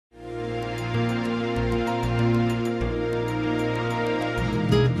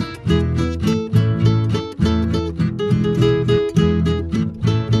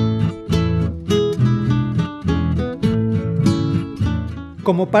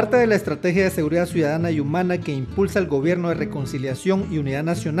parte de la estrategia de seguridad ciudadana y humana que impulsa el Gobierno de Reconciliación y Unidad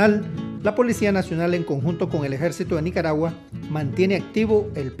Nacional, la Policía Nacional, en conjunto con el Ejército de Nicaragua, mantiene activo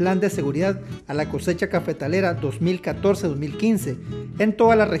el Plan de Seguridad a la Cosecha Cafetalera 2014-2015 en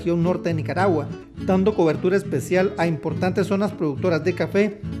toda la región norte de Nicaragua, dando cobertura especial a importantes zonas productoras de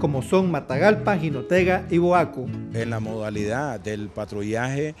café como son Matagalpa, Jinotega y Boaco. En la modalidad del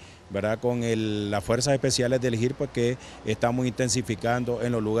patrullaje, ¿verdad?, con las fuerzas especiales del GIR, pues que estamos intensificando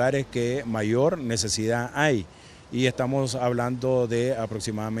en los lugares que mayor necesidad hay. Y estamos hablando de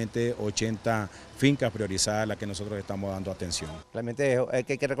aproximadamente 80 fincas priorizadas a las que nosotros estamos dando atención. Realmente hay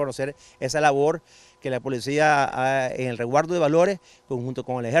que reconocer esa labor que la policía en el resguardo de valores, conjunto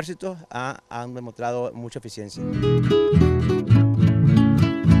con el ejército, han demostrado mucha eficiencia.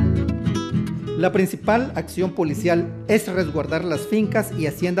 La principal acción policial es resguardar las fincas y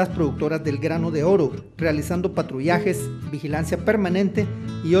haciendas productoras del grano de oro, realizando patrullajes, vigilancia permanente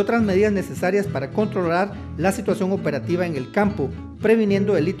y otras medidas necesarias para controlar la situación operativa en el campo,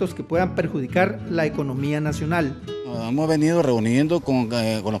 previniendo delitos que puedan perjudicar la economía nacional. Hemos venido reuniendo con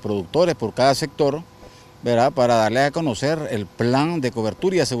los productores por cada sector, ¿verdad?, para darles a conocer el plan de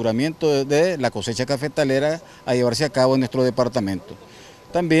cobertura y aseguramiento de la cosecha cafetalera a llevarse a cabo en nuestro departamento.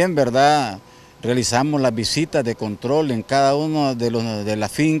 También, ¿verdad?, realizamos las visitas de control en cada una de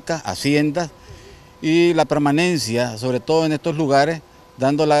las fincas, haciendas, y la permanencia, sobre todo en estos lugares,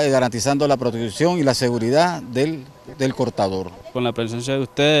 garantizando la protección y la seguridad del cortador. Con la presencia de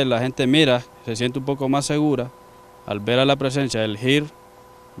ustedes, la gente mira, se siente un poco más segura al ver a la presencia del GIR,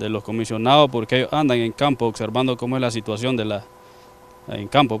 de los comisionados, porque ellos andan en campo observando cómo es la situación en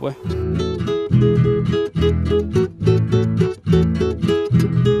campo, pues.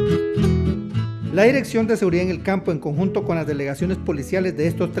 La Dirección de Seguridad en el Campo, en conjunto con las delegaciones policiales de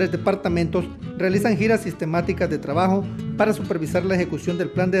estos 3 departamentos, realizan giras sistemáticas de trabajo para supervisar la ejecución del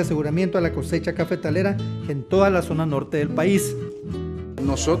plan de aseguramiento a la cosecha cafetalera en toda la zona norte del país.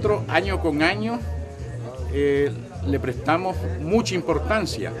 Nosotros año con año le prestamos mucha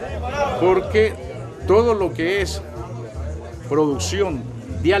importancia, porque todo lo que es producción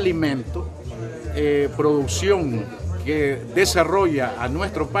de alimentos, producción que desarrolla a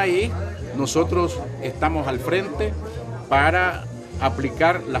nuestro país, nosotros estamos al frente para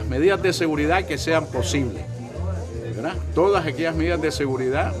aplicar las medidas de seguridad que sean posibles, ¿verdad? Todas aquellas medidas de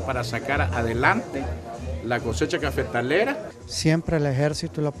seguridad para sacar adelante la cosecha cafetalera. Siempre el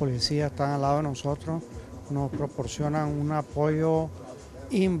ejército y la policía están al lado de nosotros, nos proporcionan un apoyo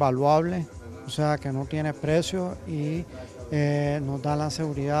invaluable, o sea que no tiene precio, y nos da la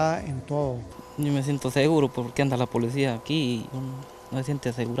seguridad en todo. Yo me siento seguro porque anda la policía aquí y uno no se siente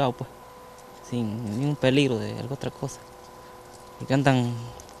asegurado, pues, sin ningún peligro de alguna otra cosa. Y que andan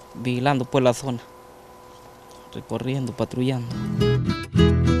vigilando pues la zona, recorriendo, patrullando.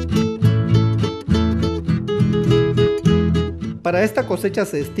 Para esta cosecha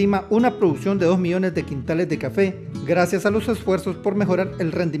se estima una producción de 2 millones de quintales de café, gracias a los esfuerzos por mejorar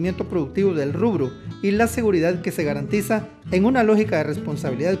el rendimiento productivo del rubro y la seguridad que se garantiza en una lógica de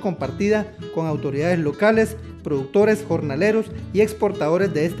responsabilidad compartida con autoridades locales, productores, jornaleros y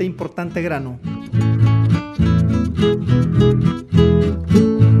exportadores de este importante grano.